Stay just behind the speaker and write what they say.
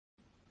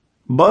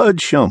Bud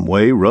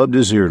Shumway rubbed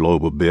his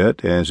earlobe a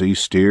bit as he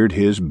steered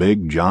his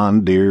big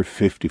John Deere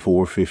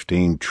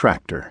 5415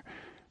 tractor.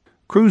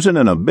 Cruising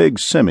in a big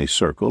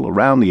semicircle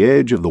around the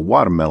edge of the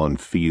watermelon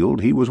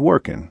field he was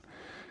working.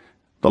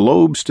 The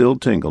lobe still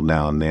tingled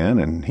now and then,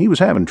 and he was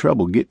having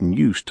trouble getting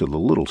used to the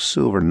little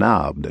silver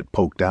knob that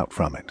poked out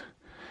from it.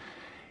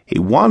 He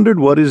wondered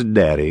what his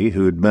daddy,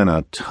 who had been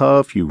a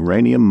tough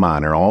uranium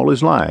miner all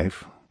his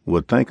life,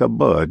 would think of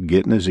Bud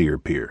getting his ear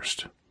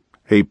pierced.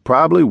 He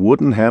probably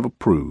wouldn't have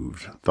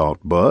approved, thought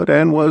Bud,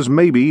 and was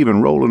maybe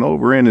even rolling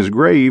over in his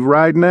grave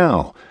right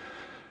now.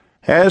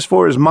 As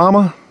for his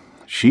mama,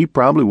 she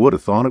probably would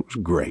have thought it was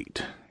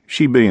great,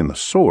 she being the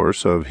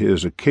source of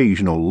his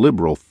occasional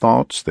liberal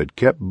thoughts that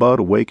kept Bud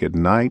awake at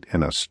night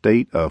in a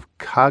state of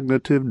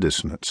cognitive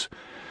dissonance.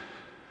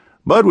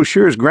 Bud was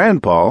sure his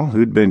grandpa,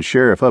 who'd been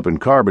sheriff up in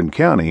Carbon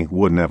County,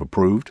 wouldn't have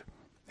approved.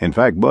 In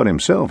fact, Bud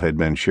himself had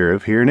been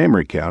sheriff here in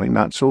Emery County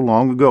not so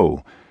long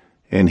ago,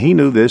 and he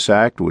knew this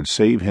act would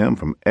save him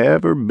from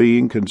ever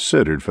being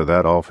considered for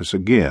that office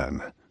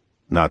again.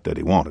 Not that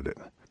he wanted it.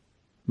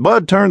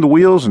 Bud turned the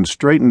wheels and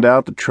straightened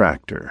out the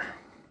tractor.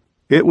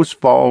 It was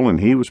fall, and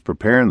he was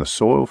preparing the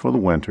soil for the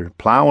winter,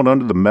 plowing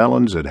under the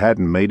melons that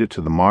hadn't made it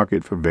to the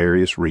market for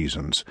various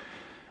reasons.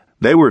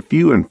 They were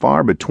few and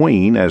far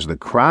between, as the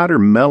Crider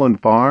melon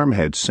farm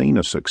had seen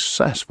a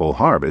successful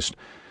harvest,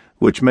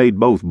 which made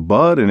both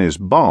Bud and his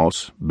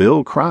boss,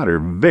 Bill Crider,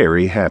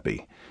 very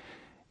happy.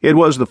 It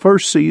was the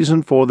first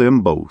season for them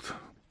both,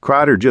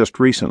 Crider just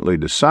recently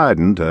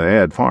deciding to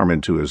add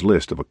farming to his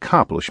list of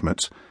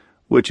accomplishments,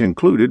 which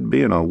included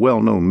being a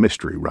well-known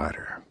mystery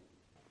writer.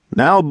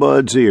 Now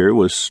Bud's ear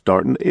was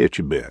starting to itch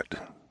a bit.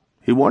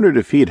 He wondered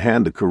if he'd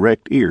had the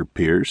correct ear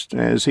pierced,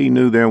 as he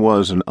knew there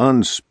was an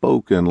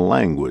unspoken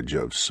language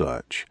of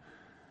such.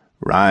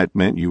 Right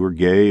meant you were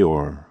gay,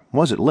 or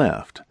was it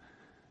left?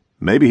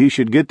 Maybe he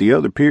should get the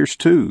other pierced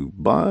too,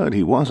 but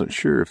he wasn't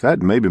sure if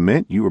that maybe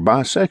meant you were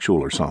bisexual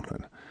or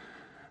something.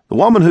 The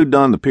woman who'd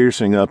done the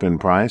piercing up in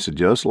price had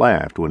just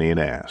laughed when he had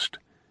asked.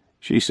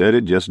 She said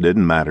it just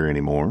didn't matter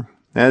anymore,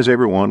 as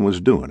everyone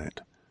was doing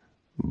it.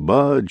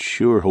 Bud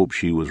sure hoped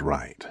she was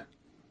right.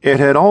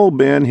 It had all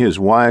been his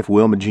wife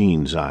Wilma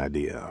Jean's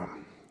idea.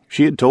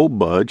 She had told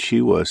Bud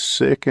she was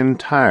sick and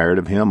tired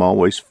of him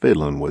always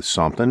fiddling with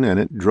something, and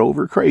it drove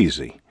her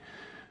crazy.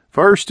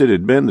 First it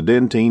had been the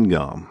dentine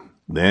gum,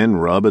 then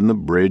rubbing the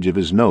bridge of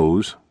his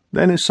nose,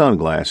 then his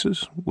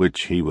sunglasses,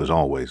 which he was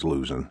always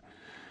losing,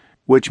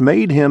 which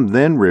made him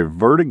then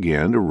revert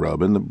again to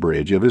rubbing the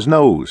bridge of his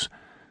nose.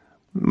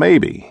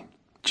 Maybe,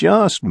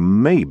 just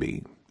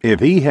maybe, if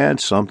he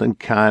had something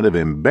kind of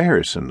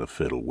embarrassing to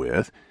fiddle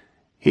with,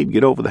 he'd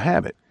get over the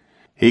habit.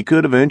 He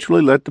could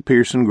eventually let the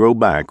piercing grow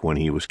back when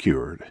he was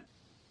cured.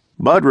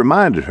 Bud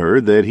reminded her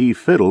that he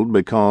fiddled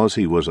because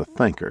he was a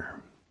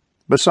thinker.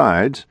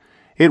 Besides,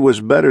 it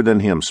was better than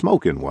him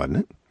smoking, wasn't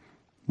it?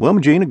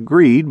 Wilma Jean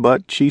agreed,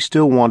 but she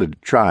still wanted to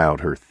try out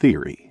her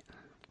theory.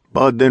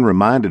 Bud then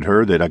reminded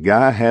her that a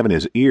guy having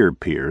his ear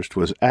pierced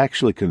was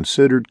actually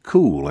considered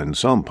cool in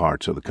some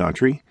parts of the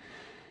country.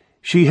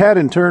 She had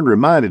in turn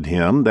reminded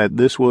him that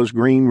this was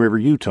Green River,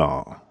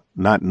 Utah,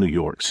 not New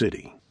York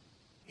City.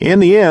 In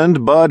the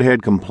end, Bud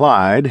had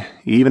complied,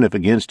 even if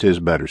against his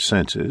better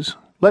senses,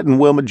 letting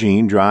Wilma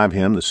Jean drive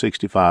him the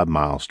 65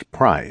 miles to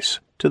Price,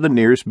 to the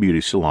nearest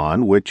beauty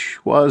salon,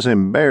 which was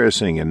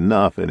embarrassing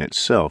enough in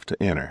itself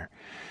to enter.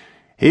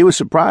 He was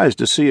surprised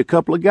to see a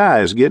couple of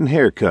guys getting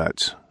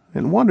haircuts,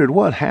 and wondered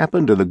what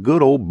happened to the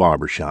good old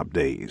barbershop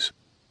days.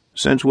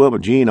 Since Wilma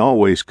Jean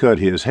always cut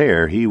his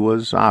hair, he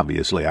was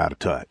obviously out of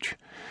touch.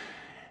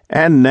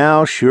 And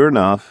now, sure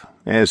enough,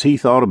 as he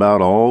thought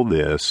about all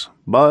this,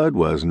 Bud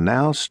was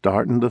now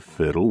starting to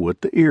fiddle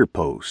with the ear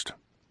post,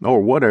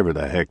 or whatever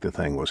the heck the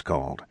thing was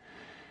called.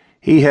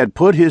 He had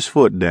put his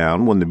foot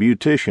down when the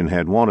beautician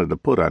had wanted to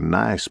put a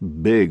nice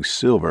big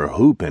silver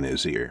hoop in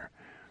his ear.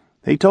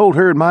 He told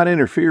her it might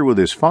interfere with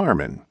his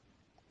farming.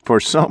 For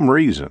some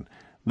reason,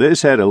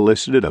 this had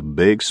elicited a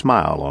big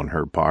smile on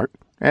her part,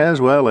 as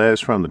well as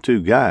from the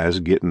two guys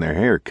getting their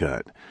hair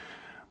cut.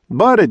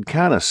 Bud had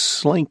kind of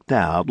slinked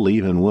out,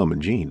 leaving Wilma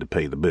Jean to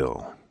pay the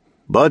bill.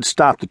 Bud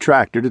stopped the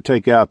tractor to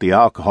take out the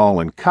alcohol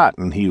and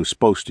cotton he was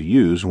supposed to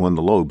use when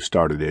the lobe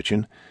started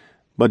itching,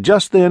 but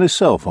just then his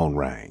cell phone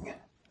rang.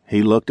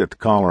 He looked at the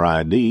caller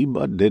ID,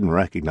 but didn't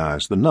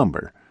recognize the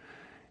number.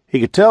 He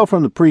could tell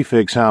from the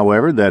prefix,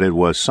 however, that it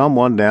was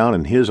someone down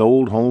in his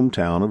old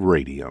hometown of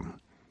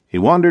Radium. He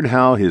wondered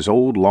how his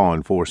old law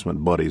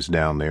enforcement buddies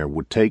down there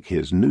would take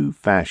his new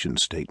fashion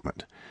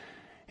statement.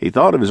 He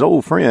thought of his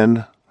old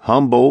friend,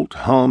 Humboldt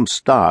Hum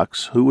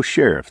Stocks, who was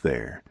sheriff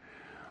there.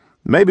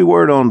 Maybe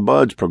word on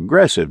Bud's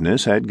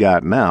progressiveness had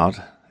gotten out,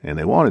 and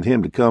they wanted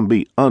him to come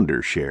be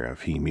under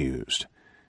sheriff, he mused.